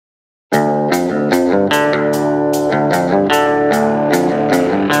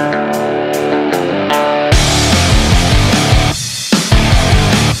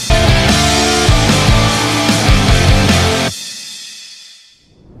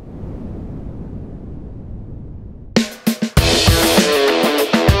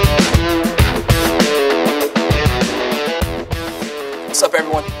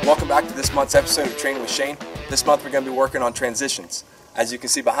back to this month's episode of Training with Shane. This month we're going to be working on transitions. As you can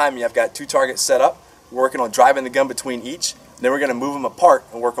see behind me, I've got 2 targets set up. We're working on driving the gun between each, and then we're going to move them apart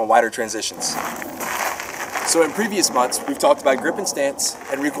and work on wider transitions. So in previous months, we've talked about grip and stance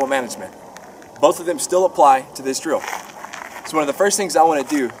and recoil management. Both of them still apply to this drill. So one of the first things I want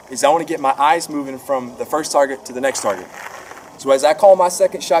to do is I want to get my eyes moving from the first target to the next target. So as I call my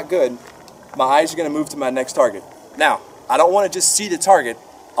second shot good, my eyes are going to move to my next target. Now, I don't want to just see the target,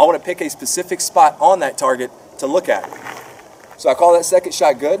 I want to pick a specific spot on that target to look at. So I call that second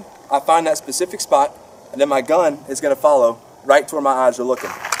shot good, I find that specific spot, and then my gun is going to follow right to where my eyes are looking.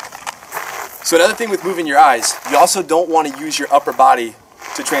 So another thing with moving your eyes, you also don't want to use your upper body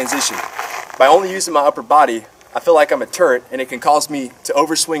to transition. By only using my upper body, I feel like I'm a turret and it can cause me to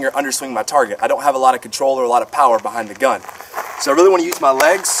overswing or underswing my target. I don't have a lot of control or a lot of power behind the gun. So I really want to use my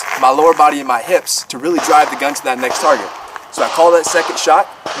legs, my lower body, and my hips to really drive the gun to that next target. So I call that second shot,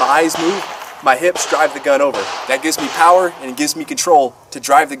 my eyes move, my hips drive the gun over. That gives me power and it gives me control to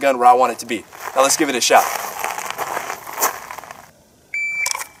drive the gun where I want it to be. Now let's give it a shot.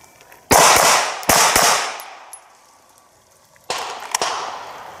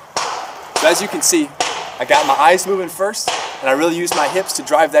 So as you can see, I got my eyes moving first and I really use my hips to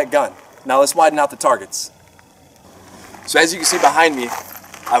drive that gun. Now let's widen out the targets. So as you can see behind me,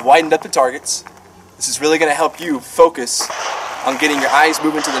 I've widened up the targets. This is really going to help you focus on getting your eyes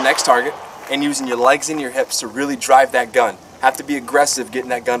moving to the next target and using your legs and your hips to really drive that gun. Have to be aggressive getting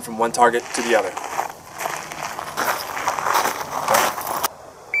that gun from one target to the other.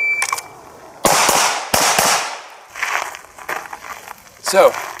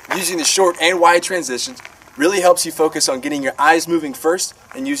 So, using the short and wide transitions really helps you focus on getting your eyes moving first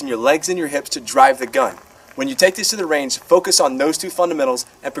and using your legs and your hips to drive the gun. When you take this to the range, focus on those 2 fundamentals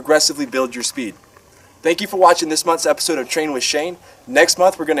and progressively build your speed. Thank you for watching this month's episode of Training with Shane. Next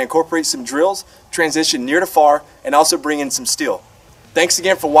month we're going to incorporate some drills, transition near to far, and also bring in some steel. Thanks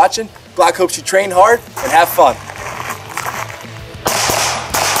again for watching. GLOCK hopes you train hard and have fun.